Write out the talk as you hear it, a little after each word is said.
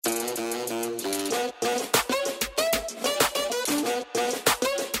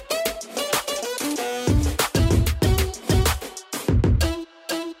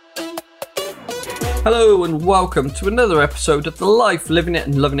Hello and welcome to another episode of the Life Living It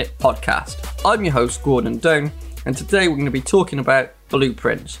and Loving It podcast. I'm your host Gordon Doan, and today we're going to be talking about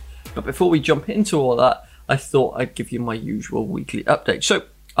blueprints. But before we jump into all that, I thought I'd give you my usual weekly update. So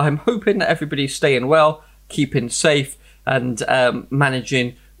I'm hoping that everybody's staying well, keeping safe, and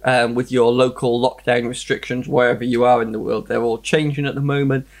managing with your local lockdown restrictions wherever you are in the world. They're all changing at the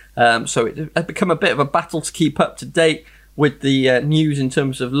moment, so it's become a bit of a battle to keep up to date with the news in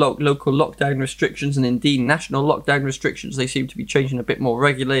terms of local lockdown restrictions, and indeed national lockdown restrictions. They seem to be changing a bit more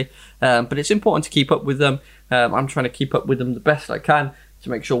regularly, but it's important to keep up with them. I'm trying to keep up with them the best I can to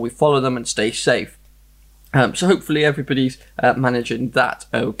make sure we follow them and stay safe. So hopefully everybody's managing that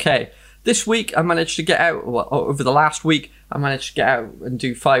okay. This week I managed to get out, over the last week, I managed to get out and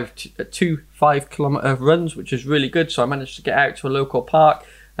do two 5-kilometre runs, which is really good. So I managed to get out to a local park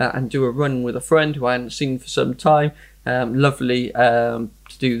and do a run with a friend who I hadn't seen for some time. Lovely to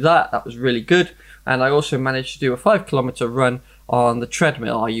do that. That was really good. And I also managed to do a 5-kilometre run on the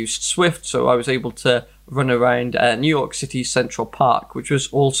treadmill. I used Swift, so I was able to run around New York City Central Park, which was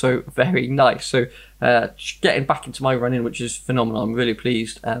also very nice. So getting back into my running, which is phenomenal. I'm really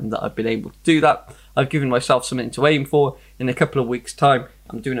pleased that I've been able to do that. I've given myself something to aim for. In a couple of weeks' time,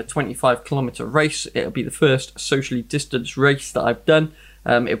 I'm doing a 25-kilometre race. It'll be the first socially distanced race that I've done.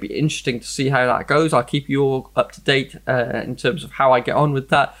 It'll be interesting to see how that goes. I'll keep you all up to date in terms of how I get on with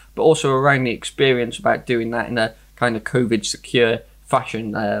that, but also around the experience about doing that in a kind of COVID secure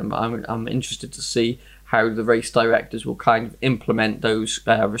fashion. I'm interested to see how the race directors will kind of implement those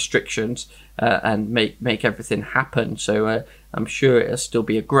restrictions and make everything happen. So I'm sure it'll still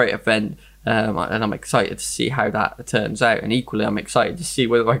be a great event. And I'm excited to see how that turns out, and equally I'm excited to see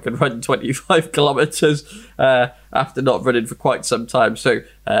whether I can run 25 kilometres after not running for quite some time. So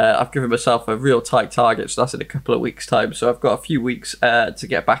I've given myself a real tight target, so that's in a couple of weeks' time. So I've got a few weeks to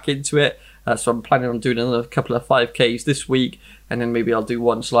get back into it. So I'm planning on doing another couple of 5Ks this week, and then maybe I'll do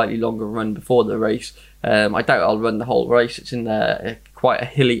one slightly longer run before the race. I doubt I'll run the whole race. It's in quite a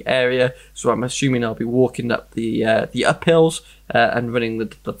hilly give, so I'm assuming I'll be walking up the uphills and running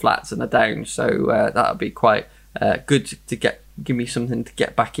the flats and the downs. So that'll be quite good to give me something to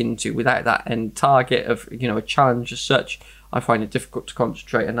get back into without that end target of a challenge as such. I find it difficult to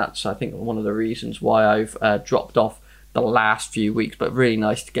concentrate, and that's, I think, one of the reasons why I've dropped off the last few weeks. But really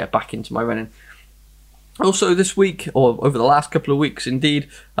nice to get back into my running. Also this week, or over the last couple of weeks indeed,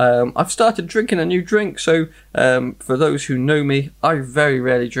 I've started drinking a new drink. So for those who know me, I very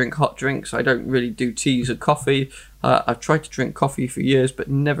rarely drink hot drinks. I don't really do teas or coffee. I've tried to drink coffee for years but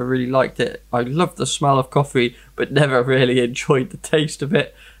never really liked it. I love the smell of coffee but never really enjoyed the taste of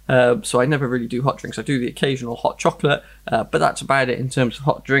it. So I never really do hot drinks. I do the occasional hot chocolate, but that's about it in terms of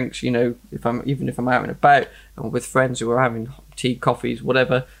hot drinks. If I'm out and about and with friends who are having tea, coffees,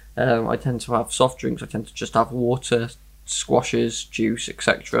 whatever, I tend to have soft drinks. I tend to just have water, squashes, juice,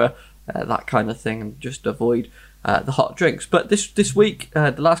 etc., that kind of thing, and just avoid the hot drinks. But this week,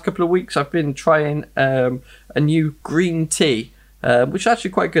 the last couple of weeks, I've been trying a new green tea, which is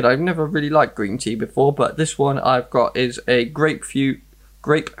actually quite good. I've never really liked green tea before, but this one I've got is a grapefruit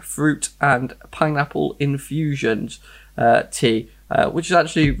and pineapple infusions tea, which is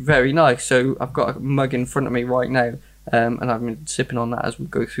actually very nice. So I've got a mug in front of me right now, and I've been sipping on that as we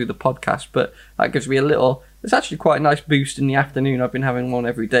go through the podcast. But that gives me it's actually quite a nice boost in the afternoon. I've been having one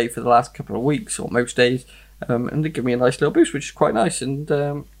every day for the last couple of weeks, or most days, and they give me a nice little boost, which is quite nice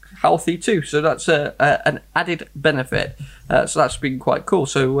and healthy too. So that's an added benefit. So that's been quite cool.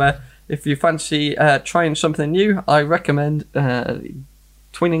 So if you fancy trying something new, I recommend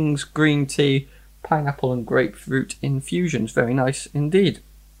Twinings green tea, pineapple and grapefruit infusions. Very nice indeed.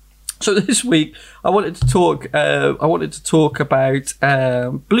 So this week I wanted to talk about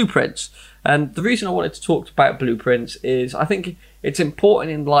blueprints, and the reason I wanted to talk about blueprints is I think it's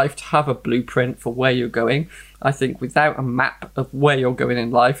important in life to have a blueprint for where you're going. I think without a map of where you're going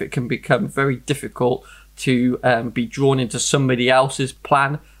in life, it can become very difficult to be drawn into somebody else's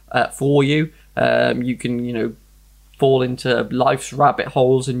plan for you. You can fall into life's rabbit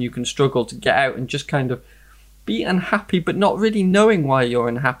holes, and you can struggle to get out and just kind of be unhappy, but not really knowing why you're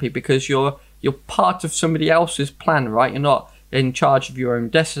unhappy, because you're part of somebody else's plan, right? You're not in charge of your own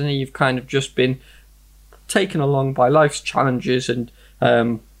destiny. You've kind of just been taken along by life's challenges and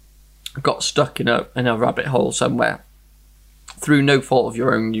got stuck in a rabbit hole somewhere through no fault of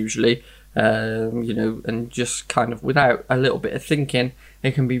your own usually, and just kind of without a little bit of thinking,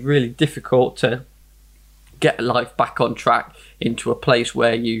 it can be really difficult to get life back on track into a place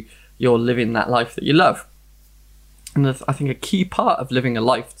where you're living that life that you love. And I think a key part of living a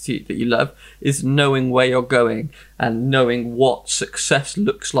life that you love is knowing where you're going and knowing what success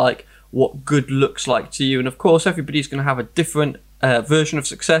looks like, what good looks like to you. And of course, everybody's going to have a different version of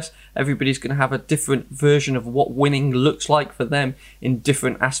success. Everybody's going to have a different version of what winning looks like for them in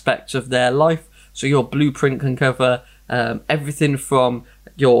different aspects of their life. So your blueprint can cover everything from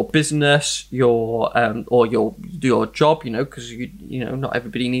your business, your job, because not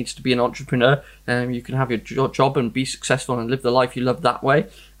everybody needs to be an entrepreneur. You can have your job and be successful and live the life you love that way.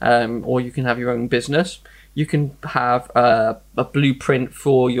 Or you can have your own business. You can have a blueprint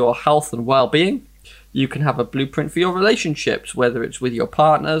for your health and well-being. You can have a blueprint for your relationships, whether it's with your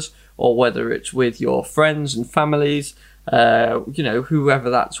partners or whether it's with your friends and families, whoever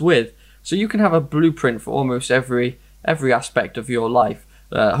that's with. So you can have a blueprint for almost every aspect of your life.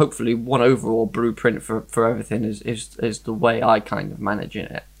 Hopefully one overall blueprint for everything is the way I kind of managing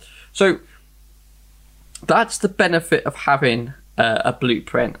it. So that's the benefit of having a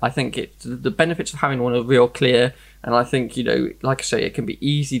blueprint. I think the benefits of having one are real clear. And I think, like I say, it can be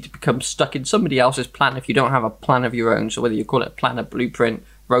easy to become stuck in somebody else's plan if you don't have a plan of your own. So whether you call it a plan, a blueprint,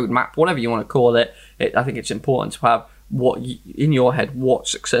 roadmap, whatever you want to call it, I think it's important to have in your head what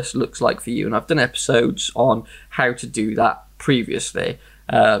success looks like for you. And I've done episodes on how to do that previously.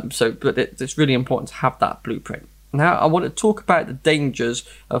 But it's really important to have that blueprint. Now, I want to talk about the dangers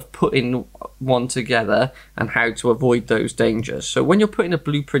of putting one together and how to avoid those dangers. So when you're putting a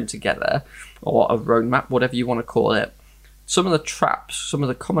blueprint together, or a roadmap, whatever you want to call it, some of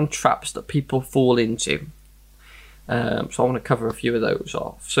the common traps that people fall into. So I want to cover a few of those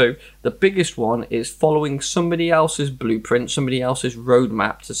off. So the biggest one is following somebody else's blueprint, somebody else's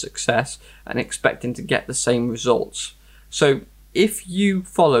roadmap to success, and expecting to get the same results. So if you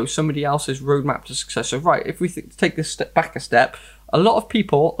follow somebody else's roadmap to success, so right, if we take this back a step, a lot of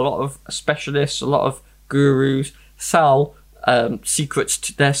people, a lot of specialists, a lot of gurus sell secrets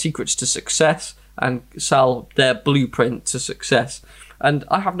to success and sell their blueprint to success. And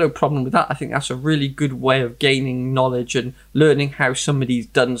I have no problem with that. I think that's a really good way of gaining knowledge and learning how somebody's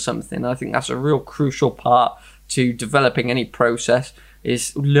done something. I think that's a real crucial part to developing any process,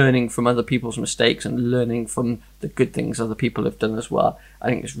 is learning from other people's mistakes and learning from the good things other people have done as well. I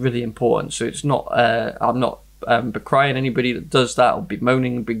think it's really important. So it's not, I'm not decrying anybody that does that or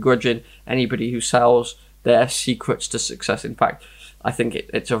bemoaning and begrudging anybody who sells their secrets to success. In fact, I think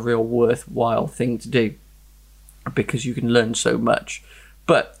it's a real worthwhile thing to do because you can learn so much.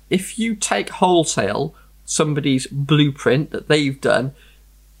 But if you take wholesale somebody's blueprint that they've done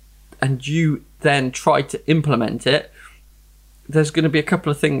and you then try to implement it, there's going to be a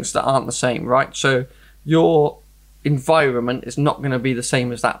couple of things that aren't the same, right? So your environment is not going to be the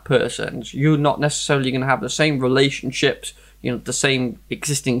same as that person's. You're not necessarily going to have the same relationships, the same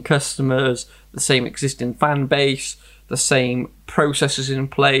existing customers, the same existing fan base, the same processes in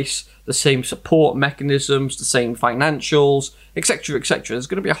place, the same support mechanisms, the same financials, etc., etc. There's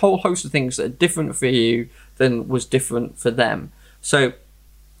going to be a whole host of things that are different for you than was different for them. So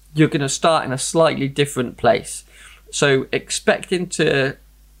you're going to start in a slightly different place. So expecting to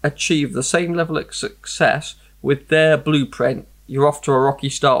achieve the same level of success with their blueprint, you're off to a rocky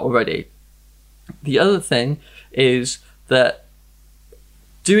start already. The other thing is that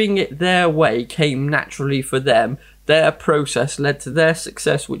doing it their way came naturally for them. Their process led to their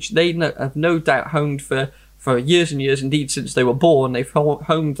success, which they have no doubt honed for years and years. Indeed, since they were born, they've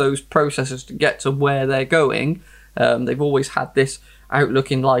honed those processes to get to where they're going. They've always had this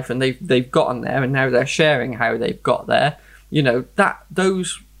outlook in life, and they've gotten there, and now they're sharing how they've got there.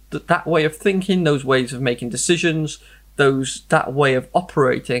 That way of thinking, those ways of making decisions, that way of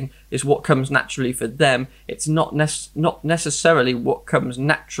operating is what comes naturally for them. It's not necessarily what comes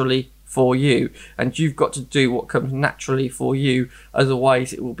naturally for you, and you've got to do what comes naturally for you.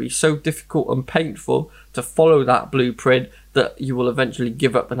 Otherwise, it will be so difficult and painful to follow that blueprint that you will eventually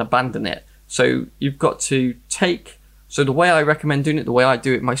give up and abandon it. So you've got to so the way I recommend doing it, the way I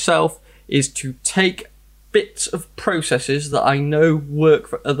do it myself, is to take bits of processes that I know work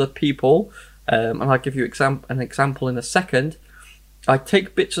for other people, and I'll give you an example in a second. I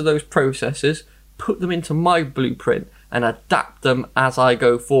take bits of those processes, put them into my blueprint, and adapt them as I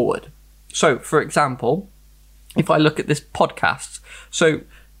go forward. So, for example, if I look at this podcast, so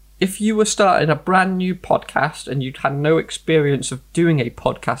if you were starting a brand new podcast and you'd had no experience of doing a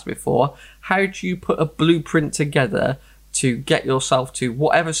podcast before, how do you put a blueprint together to get yourself to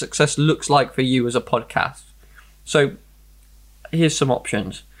whatever success looks like for you as a podcast? So here's some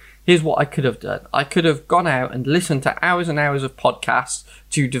options. Here's what I could have done. I could have gone out and listened to hours and hours of podcasts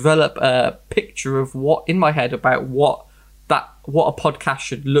to develop a picture of what in my head about what a podcast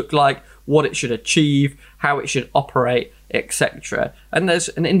should look like, what it should achieve, how it should operate, etc. And there's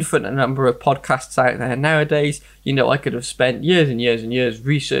an infinite number of podcasts out there nowadays. I could have spent years and years and years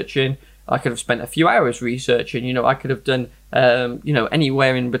researching. I could have spent a few hours researching. I could have done,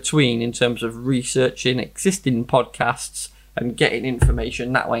 anywhere in between in terms of researching existing podcasts and getting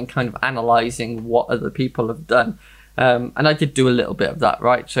information that way and kind of analysing what other people have done. And I did do a little bit of that,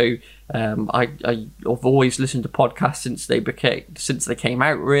 right? So I've always listened to podcasts since they came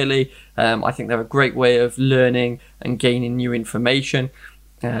out, really. I think they're a great way of learning and gaining new information.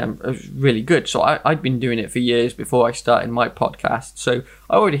 It was really good. So I'd been doing it for years before I started my podcast. So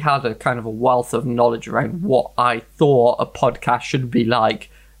I already had a kind of a wealth of knowledge around what I thought a podcast should be like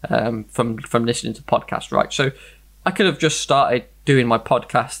from listening to podcasts, right? So I could have just started doing my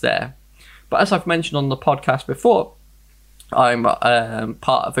podcast there. But as I've mentioned on the podcast before, I'm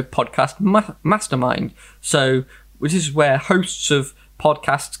part of a podcast mastermind. So this is where hosts of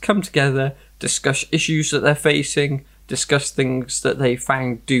podcasts come together, discuss issues that they're facing, discuss things that they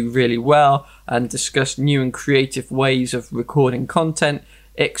found do really well, and discuss new and creative ways of recording content,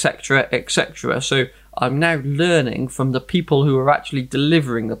 etc., etc. So I'm now learning from the people who are actually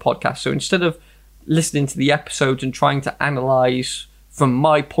delivering the podcast. So instead of listening to the episodes and trying to analyse from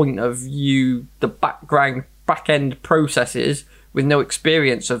my point of view the back-end processes with no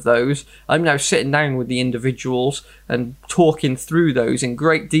experience of those, I'm now sitting down with the individuals and talking through those in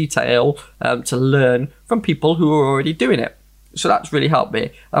great detail to learn from people who are already doing it. So that's really helped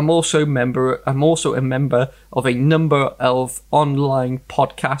me. I'm also a member of a number of online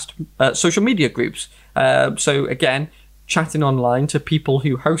podcast social media groups. So again, chatting online to people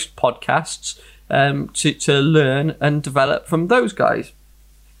who host podcasts to learn and develop from those guys.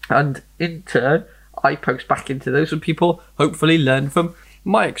 And in turn, I post back into those and people hopefully learn from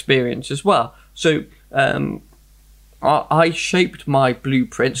my experience as well. So I shaped my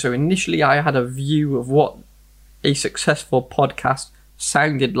blueprint. So initially I had a view of what a successful podcast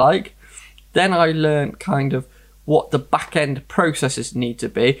sounded like. Then I learned kind of what the back-end processes need to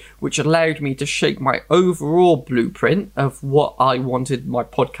be, which allowed me to shape my overall blueprint of what I wanted my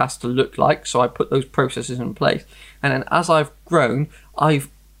podcast to look like. So I put those processes in place. And then as I've grown, I've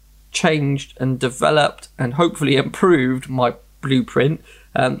changed and developed and hopefully improved my blueprint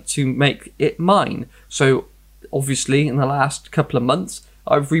to make it mine. So obviously in the last couple of months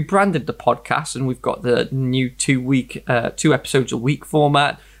I've rebranded the podcast, and we've got the new 2 episodes a week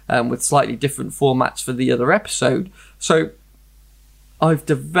format with slightly different formats for the other episode. So I've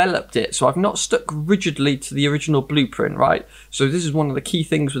developed it, so I've not stuck rigidly to the original blueprint, right? So this is one of the key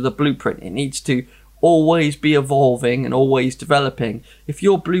things with a blueprint. It needs to always be evolving and always developing. If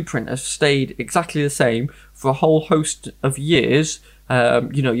your blueprint has stayed exactly the same for a whole host of years, you're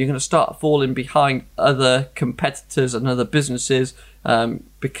going to start falling behind other competitors and other businesses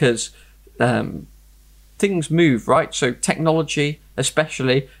because things move, right? So technology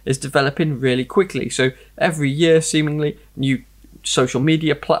especially is developing really quickly. So every year seemingly new social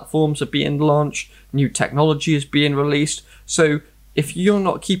media platforms are being launched, new technology is being released. So if you're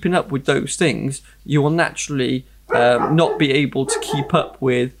not keeping up with those things, you will naturally not be able to keep up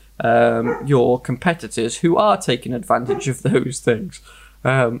with your competitors who are taking advantage of those things.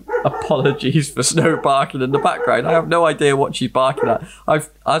 Apologies for Snow barking in the background. I have no idea what she's barking at.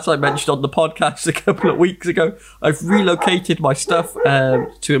 As I mentioned on the podcast a couple of weeks ago, I've relocated my stuff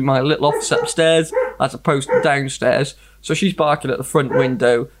to my little office upstairs as opposed to downstairs. So she's barking at the front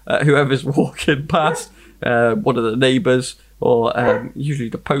window at whoever's walking past, one of the neighbours, or usually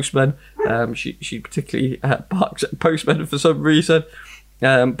the postman. She particularly barks at the postman for some reason.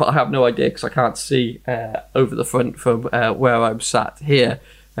 But I have no idea because I can't see over the front from where I'm sat here.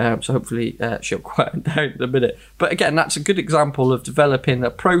 So hopefully she'll quiet down in a minute. But again, that's a good example of developing a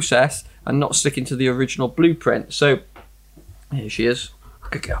process and not sticking to the original blueprint. So here she is.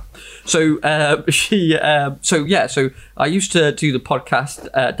 Good girl. So so I used to do the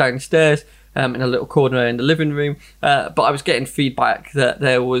podcast downstairs in a little corner in the living room. But I was getting feedback that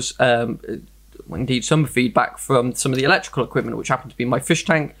there was indeed some feedback from some of the electrical equipment, which happened to be my fish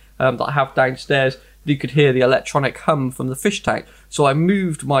tank that I have downstairs. You could hear the electronic hum from the fish tank. So I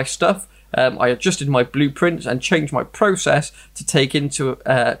moved my stuff, I adjusted my blueprints and changed my process to take into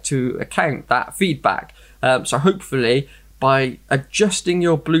to account that feedback. So hopefully by adjusting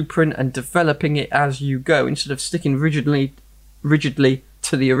your blueprint and developing it as you go, instead of sticking rigidly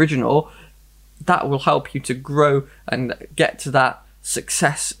to the original, that will help you to grow and get to that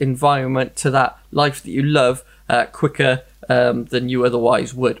success environment, to that life that you love quicker than you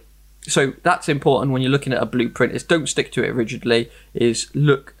otherwise would. So that's important when you're looking at a blueprint, is don't stick to it rigidly, is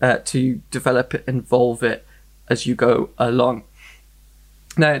look to develop it, evolve it as you go along.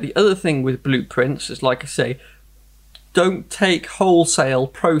 Now the other thing with blueprints is, like I say, don't take wholesale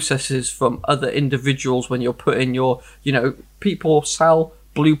processes from other individuals when you're putting your, people sell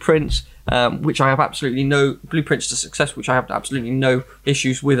blueprints, which I have absolutely no blueprints to success, which I have absolutely no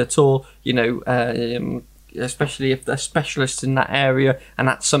issues with at all. Especially if they're specialists in that area and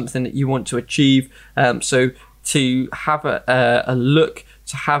that's something that you want to achieve. So to have a look,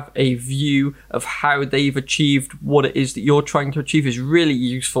 to have a view of how they've achieved what it is that you're trying to achieve is really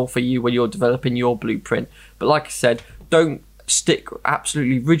useful for you when you're developing your blueprint. But like I said, don't stick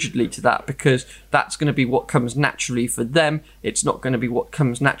absolutely rigidly to that, because that's going to be what comes naturally for them. It's not going to be what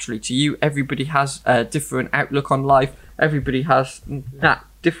comes naturally to you. Everybody has a different outlook on life. Everybody has that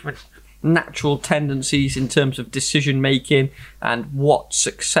different natural tendencies in terms of decision making and what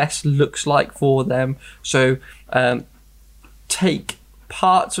success looks like for them. So take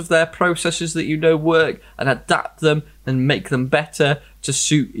parts of their processes that work and adapt them and make them better to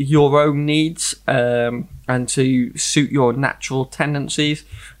suit your own needs and to suit your natural tendencies.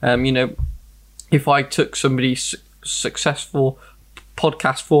 If I took somebody's successful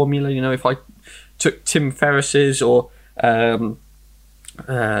podcast formula, if I took Tim Ferriss's or Joe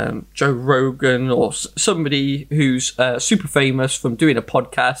Rogan or somebody who's super famous from doing a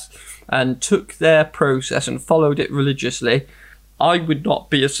podcast and took their process and followed it religiously, I would not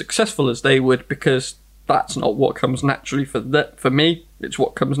be as successful as they would, because that's not what comes naturally for me. It's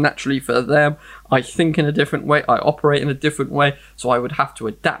what comes naturally for them. I think in a different way. I operate in a different way. So I would have to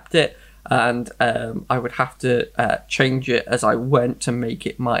adapt it, and I would have to change it as I went to make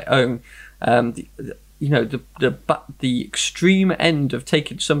it my own. The extreme end of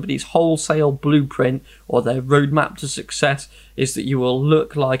taking somebody's wholesale blueprint or their roadmap to success is that you will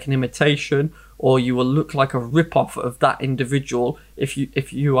look like an imitation, or you will look like a rip-off of that individual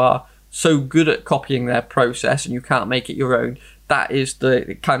if you are so good at copying their process and you can't make it your own. That is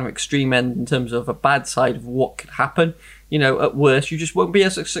the kind of extreme end in terms of a bad side of what could happen. At worst, you just won't be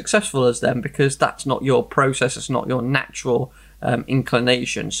as successful as them, because that's not your process, it's not your natural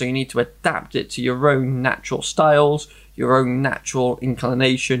inclination. So you need to adapt it to your own natural styles, your own natural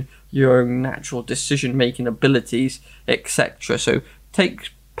inclination, your own natural decision-making abilities, etc. So take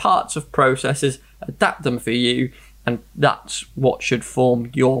parts of processes, adapt them for you, and that's what should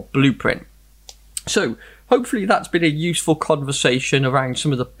form your blueprint. So hopefully that's been a useful conversation around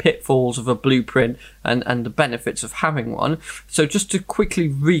some of the pitfalls of a blueprint and the benefits of having one. So just to quickly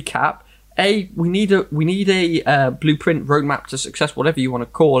recap, we need a blueprint, roadmap to success, whatever you want to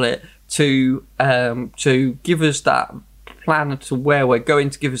call it, to give us that plan to where we're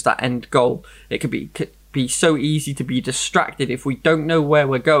going, to give us that end goal. It could be so easy to be distracted if we don't know where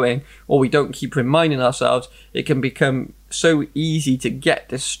we're going, or we don't keep reminding ourselves. It can become so easy to get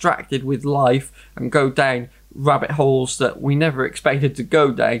distracted with life and go down rabbit holes that we never expected to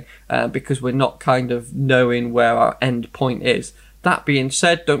go down, because we're not kind of knowing where our end point is. That being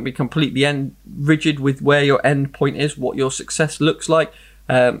said, don't be completely rigid with where your end point is, what your success looks like.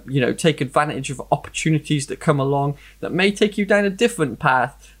 Take advantage of opportunities that come along that may take you down a different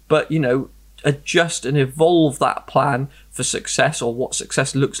path, but adjust and evolve that plan for success, or what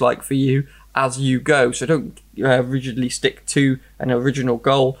success looks like for you as you go. So don't rigidly stick to an original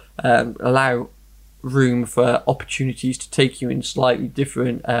goal. Allow room for opportunities to take you in slightly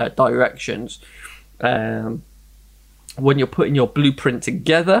different directions. When you're putting your blueprint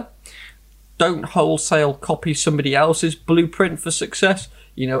together, don't wholesale copy somebody else's blueprint for success.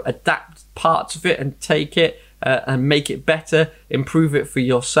 Adapt parts of it and take it and make it better, improve it for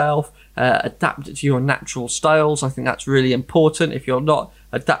yourself, adapt it to your natural styles. I think that's really important. If you're not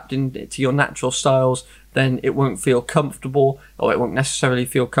adapting it to your natural styles, then it won't feel comfortable, or it won't necessarily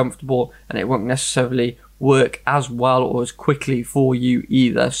feel comfortable, and it won't necessarily work as well or as quickly for you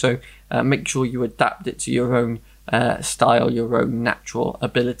either. So make sure you adapt it to your own style, your own natural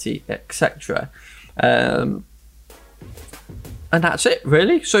ability, etc. And that's it,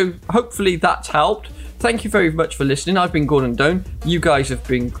 really. So hopefully that's helped. Thank you very much for listening. I've been Gordon Doan. You guys have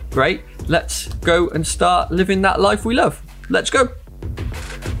been great. Let's go and start living that life we love. Let's go.